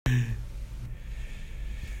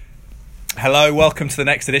Hello, welcome to the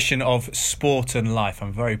next edition of Sport and Life.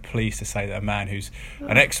 I'm very pleased to say that a man who's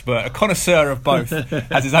an expert, a connoisseur of both,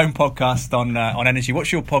 has his own podcast on energy.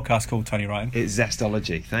 What's your podcast called, Tony Wrighton? It's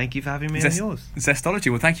Zestology. Thank you for having me on yours. Zestology.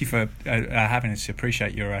 Well, thank you for having us.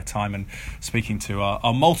 Appreciate your time and speaking to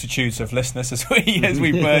our multitudes of listeners as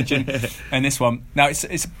we merge in this one. Now,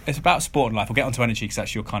 it's about sport and life. We'll get onto energy because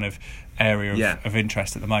that's your kind of area of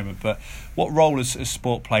interest at the moment. But what role has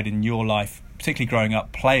sport played in your life, particularly growing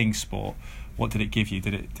up playing sport? What did it give you?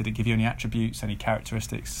 Did it give you any attributes, any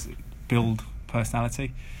characteristics, build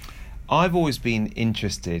personality? I've always been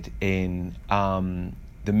interested in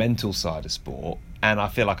the mental side of sport, and I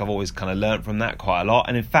feel like I've always kind of learnt from that quite a lot.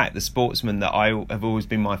 And in fact, the sportsmen that I have always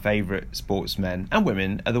been my favourite sportsmen and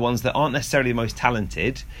women are the ones that aren't necessarily the most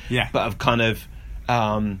talented, but have kind of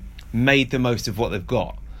made the most of what they've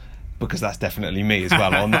got. Because that's definitely me as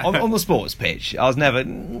well on the sports pitch. I was never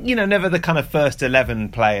the kind of first 11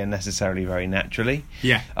 player necessarily very naturally.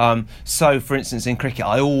 So, for instance, in cricket,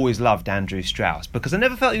 I always loved Andrew Strauss because I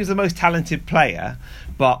never felt he was the most talented player,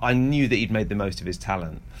 but I knew that he'd made the most of his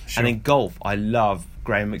talent. Sure. And in golf, I love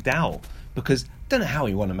Graham McDowell because I don't know how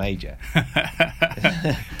he won a major.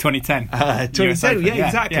 2010. 2010,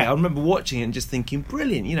 exactly. I remember watching it and just thinking,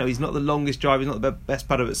 brilliant. You know, he's not the longest driver, he's not the best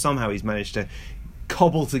putter, but somehow he's managed to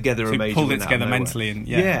cobble together a major. Pulled it together mentally,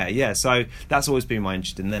 and So that's always been my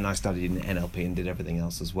interest. And then I studied in NLP and did everything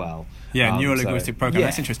else as well. Neuro-linguistic program.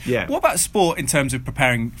 That's interesting. What about sport in terms of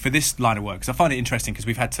preparing for this line of work? Because I find it interesting because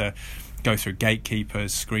we've had to go through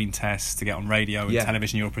gatekeepers, screen tests to get on radio and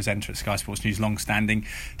television. You're a presenter at Sky Sports News, long standing. Do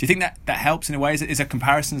you think that helps in a way? Is there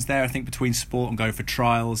comparisons there, I think, between sport and going for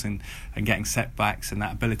trials and getting setbacks and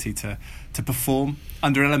that ability to perform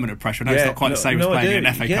under an element of pressure? I know it's not quite the same as playing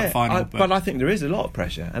an FA Cup final. But I think there is a lot of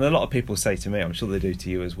pressure. And a lot of people say to me, I'm sure they do to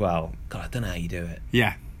you as well, God, I don't know how you do it.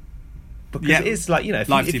 Yeah. Because it's like,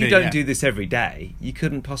 if you don't do this every day, you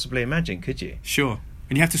couldn't possibly imagine, could you? Sure.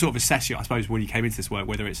 And you have to sort of assess, I suppose, when you came into this work,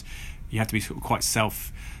 whether you have to be sort of quite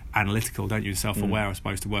self-analytical, don't you, self-aware, I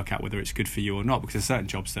suppose, to work out whether it's good for you or not. Because there's certain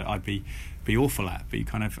jobs that I'd be awful at, but you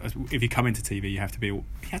kind of, if you come into TV, you have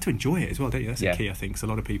to enjoy it as well, don't you? That's the key, I think. So a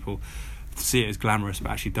lot of people see it as glamorous, but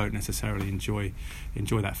actually don't necessarily enjoy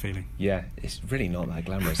that feeling. Yeah, it's really not that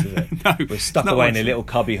glamorous, is it? No, we're stuck away in a little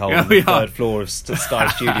cubby hole on the third floor of Sky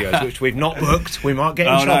Studios, which we've not booked. We might get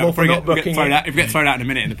in trouble for not booking it. If we get thrown out in a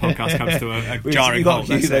minute and the podcast comes to a jarring halt.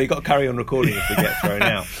 You've got to carry on recording if we get thrown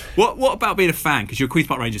out. What about being a fan? Because you're a Queen's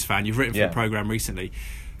Park Rangers fan. You've written for the programme recently.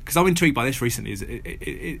 Because I'm intrigued by this recently.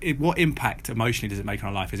 Is what impact emotionally does it make on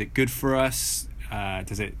our life? Is it good for us?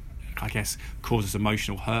 Does it, I guess, cause us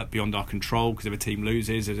emotional hurt beyond our control because if a team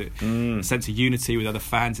loses? Is it a sense of unity with other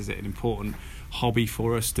fans? Is it an important hobby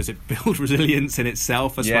for us? Does it build resilience in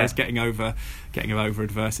itself? I suppose getting over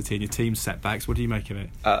adversity and your team's setbacks. What do you make of it?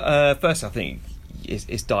 First, I think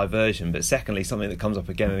it's diversion, but secondly, something that comes up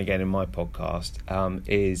again and again in my podcast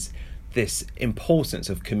is this importance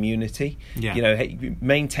of community.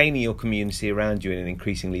 Maintaining your community around you in an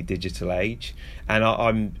increasingly digital age.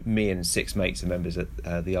 And me and 6 mates are members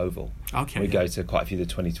at the Oval. We go to quite a few of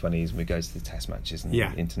the 2020s and we go to the test matches and the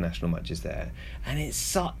international matches there. And it's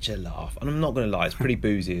such a laugh. And I'm not going to lie, it's pretty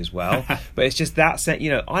boozy as well. But it's just that,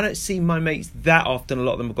 I don't see my mates that often. A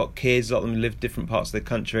lot of them have got kids, a lot of them live different parts of the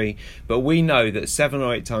country. But we know that 7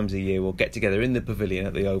 or 8 times a year we'll get together in the pavilion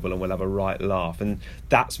at the Oval and we'll have a right laugh. And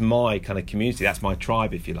that's my kind of community, that's my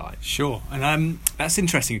tribe, if you like. Sure. And that's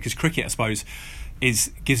interesting because cricket, I suppose,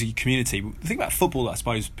 gives you community. The thing about football that I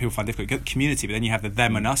suppose people find difficult, you get community, but then you have the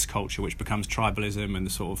them and us culture, which becomes tribalism and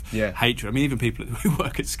the sort of hatred. I mean, even people who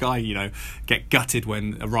work at Sky, get gutted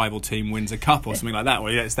when a rival team wins a cup or something like that,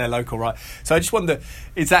 or it's their local right. So I just wonder,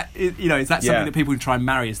 is that something that people can try and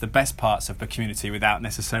marry as the best parts of the community without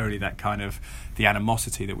necessarily that kind of the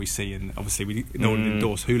animosity that we see? And obviously we don't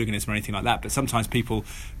endorse hooliganism or anything like that, but sometimes people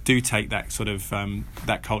do take that sort of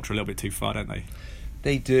that culture a little bit too far, don't they?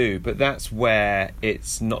 They do, but that's where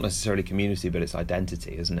it's not necessarily community, but it's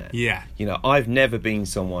identity, isn't it? Yeah. I've never been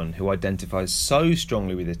someone who identifies so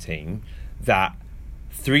strongly with a team that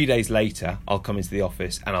 3 days later I'll come into the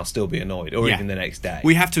office and I'll still be annoyed, or even the next day.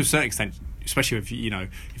 We have to a certain extent, especially if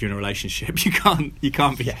if you're in a relationship, you can't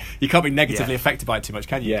be negatively affected by it too much,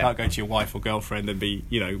 can you? You can't go to your wife or girlfriend and be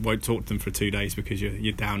won't talk to them for 2 days because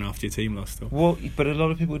you're down after your team lost. Well, but a lot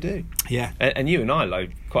of people do. Yeah. And you and I,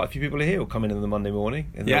 quite a few people here will come in on the Monday morning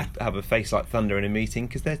and they'll have a face like thunder in a meeting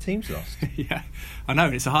because their team's lost. Yeah, I know.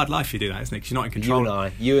 It's a hard life if you do that, isn't it? Because you're not in control.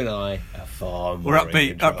 You and I are far more. We're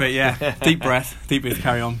upbeat. Yeah. Deep breath,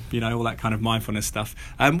 carry on. All that kind of mindfulness stuff.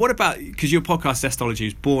 What about, because your podcast Zestology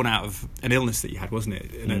was born out of an illness that you had, wasn't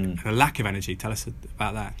it? And a lack of energy. Tell us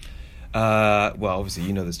about that. Well, obviously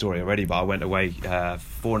you know the story already, but I went away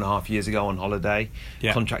 4.5 years ago on holiday,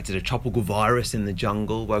 contracted a tropical virus in the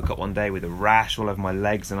jungle, woke up one day with a rash all over my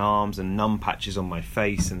legs and arms and numb patches on my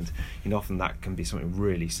face, and often that can be something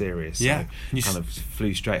really serious. So kind of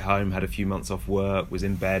flew straight home, had a few months off work, was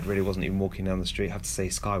in bed, really wasn't even walking down the street. I have to say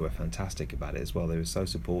Sky were fantastic about it as well. They were so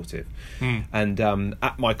supportive. And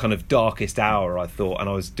at my kind of darkest hour, I thought, and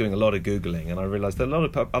I was doing a lot of Googling, and I realised that a lot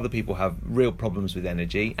of other people have real problems with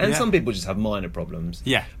energy, and some people just have minor problems.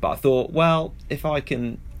 But I thought, well, if I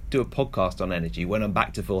can do a podcast on energy when I'm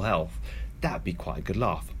back to full health, that'd be quite a good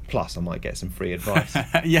laugh. Plus, I might get some free advice.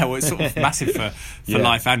 Well, it's sort of massive for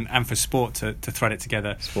life and for sport to thread it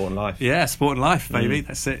together. Sport and life. Yeah, sport and life, baby.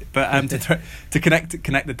 That's it. But to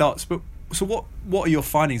connect the dots. But so what are your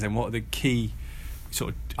findings then? What are the key sort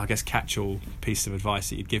of, I guess, catch-all pieces of advice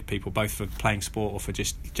that you'd give people, both for playing sport or for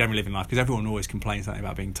just generally living life? Because everyone always complains something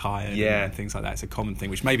about being tired and things like that. It's a common thing,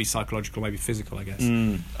 which may be psychological, maybe physical, I guess.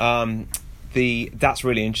 That's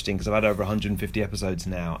really interesting because I've had over 150 episodes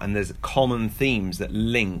now, and there's common themes that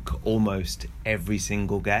link almost every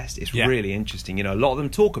single guest. It's really interesting. A lot of them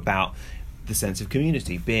talk about the sense of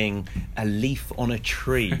community, being a leaf on a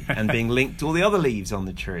tree and being linked to all the other leaves on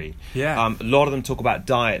the tree. A lot of them talk about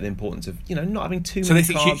diet, the importance of not having too many carbs. So they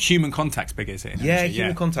think human contact's big, is it?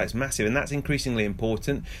 Human contact's massive, and that's increasingly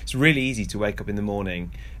important. It's really easy to wake up in the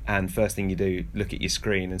morning and first thing you do, look at your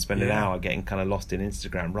screen and spend an hour getting kind of lost in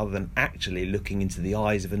Instagram, rather than actually looking into the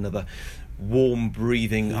eyes of another warm,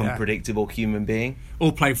 breathing, unpredictable human being.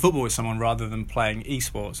 Or playing football with someone rather than playing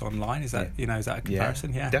esports online. Is that is that a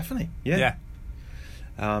comparison? Yeah, definitely.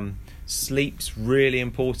 Sleep's really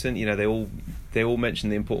important. They all mention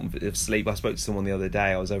the importance of sleep. I spoke to someone the other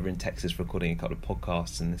day. I was over in Texas recording a couple of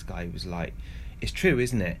podcasts, and this guy was like, "It's true,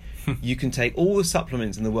 isn't it? You can take all the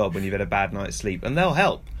supplements in the world when you've had a bad night's sleep, and they'll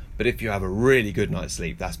help. But if you have a really good night's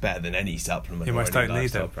sleep, that's better than any supplement." You almost don't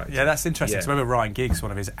need them. Yeah, that's interesting. So I remember Ryan Giggs,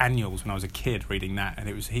 one of his annuals when I was a kid, reading that, and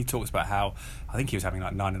he talks about how, I think he was having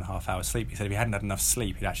like 9.5 hours sleep. He said if he hadn't had enough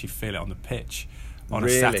sleep, he'd actually feel it on the pitch on a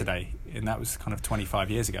Saturday, and that was kind of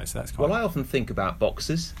 25 years ago. So that's quite. Well, I often think about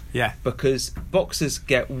boxers. Yeah. Because boxers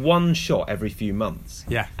get one shot every few months.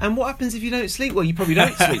 Yeah. And what happens if you don't sleep well? You probably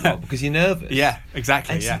don't sleep well because you're nervous. Yeah,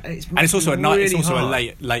 exactly. And it's also a night. It's also a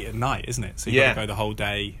late at night, isn't it? So you've got to go the whole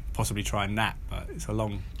day. Possibly try and nap, but it's a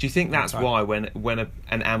long. Do you think that's why when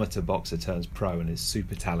an amateur boxer turns pro and is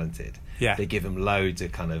super talented, they give him loads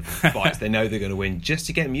of kind of fights they know they're going to win just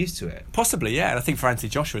to get them used to it? Possibly, yeah. And I think for Anthony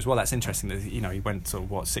Joshua as well, that's interesting that he went sort of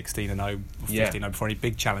 16-0, 15-0 before any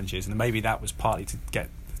big challenges, and maybe that was partly to get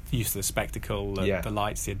used to the spectacle, the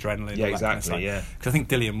lights, the adrenaline. Yeah, exactly. Because I think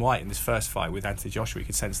Dillian White in this first fight with Anthony Joshua, you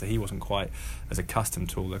could sense that he wasn't quite as accustomed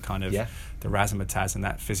to all the kind of the razzmatazz and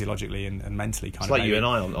that physiologically and mentally kind of. It's like you and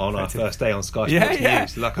I on our first day on Sky Sports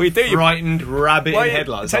News, like we a frightened rabbit in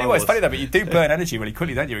headlights. I tell you what, it's funny though, but you do burn energy really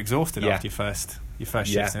quickly, don't you? You're exhausted after your first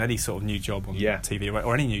shifts in any sort of new job on TV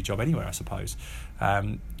or any new job anywhere, I suppose.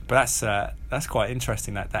 But that's quite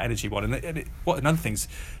interesting, that energy one. And what another things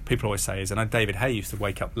people always say is, and David Hay used to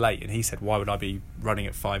wake up late, and he said, why would I be running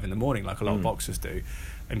at 5 a.m. like a lot of boxers do,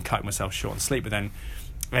 and cutting myself short on sleep? But then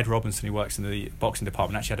Ed Robinson, who works in the boxing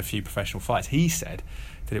department, actually had a few professional fights. He said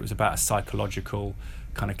that it was about a psychological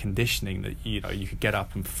kind of conditioning that you could get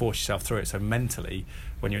up and force yourself through it. So mentally,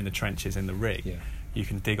 when you're in the trenches in the rig, you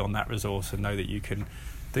can dig on that resource and know that you can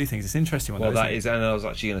do things. It's interesting. Well, that is, and I was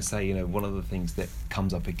actually going to say, one of the things that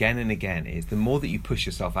comes up again and again is the more that you push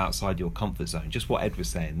yourself outside your comfort zone, just what Ed was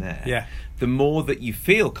saying there, the more that you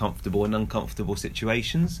feel comfortable in uncomfortable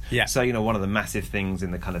situations. So, one of the massive things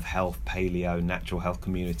in the kind of health, paleo, natural health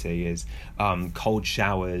community is cold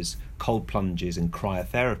showers, cold plunges and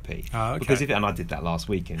cryotherapy. Because and I did that last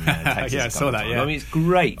week in Texas. I saw that. I mean, it's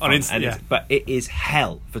great on instant, but it is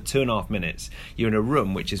hell for 2.5 minutes. You're in a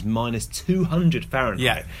room which is minus 200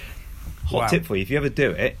 Fahrenheit. Hot tip for you: if you ever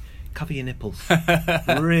do it, cover your nipples.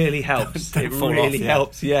 Really helps. It really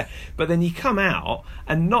helps. But then you come out,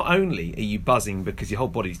 and not only are you buzzing because your whole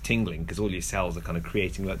body's tingling because all your cells are kind of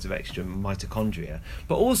creating loads of extra mitochondria,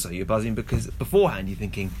 but also you're buzzing because beforehand you're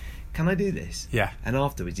thinking, can I do this? And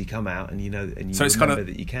afterwards you come out and you remember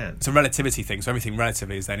that you can. It's a relativity thing. So everything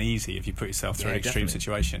relatively is then easy if you put yourself through an extreme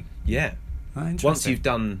situation. Once you've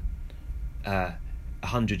done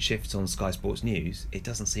 100 shifts on Sky Sports News, it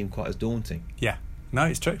doesn't seem quite as daunting. No,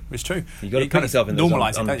 it's true. You've got to put yourself in those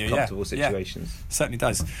uncomfortable situations. It certainly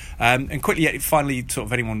does. And quickly, finally, sort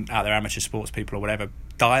of anyone out there, amateur sports people or whatever,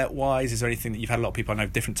 diet-wise, is there anything that you've had a lot of people, I know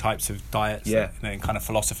different types of diets and kind of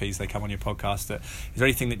philosophies, they come on your podcast. Is there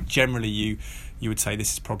anything that generally you would say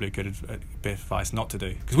this is probably a good bit of advice not to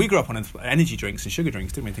do? Because we grew up on energy drinks and sugar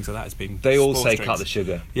drinks, didn't we? Things like that as being They all say drinks. cut the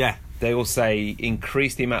sugar. they all say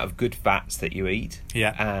increase the amount of good fats that you eat,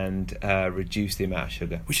 and reduce the amount of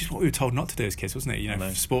sugar. Which is what we were told not to do as kids, wasn't it? You know,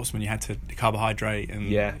 for sportsmen, you had to carbohydrate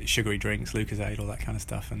and sugary drinks, Lucozade, all that kind of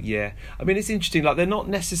stuff. And I mean, it's interesting. Like, they're not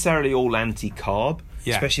necessarily all anti-carb,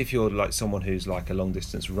 especially if you're like someone who's like a long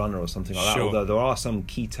distance runner or something like that. Although there are some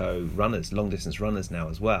keto runners, long distance runners now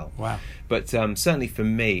as well. Wow. But certainly for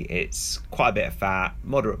me, it's quite a bit of fat,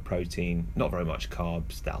 moderate protein, not very much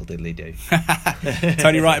carbs. That'll diddly do.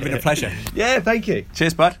 Totally right. It's been a pleasure. Yeah, thank you.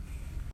 Cheers, bud.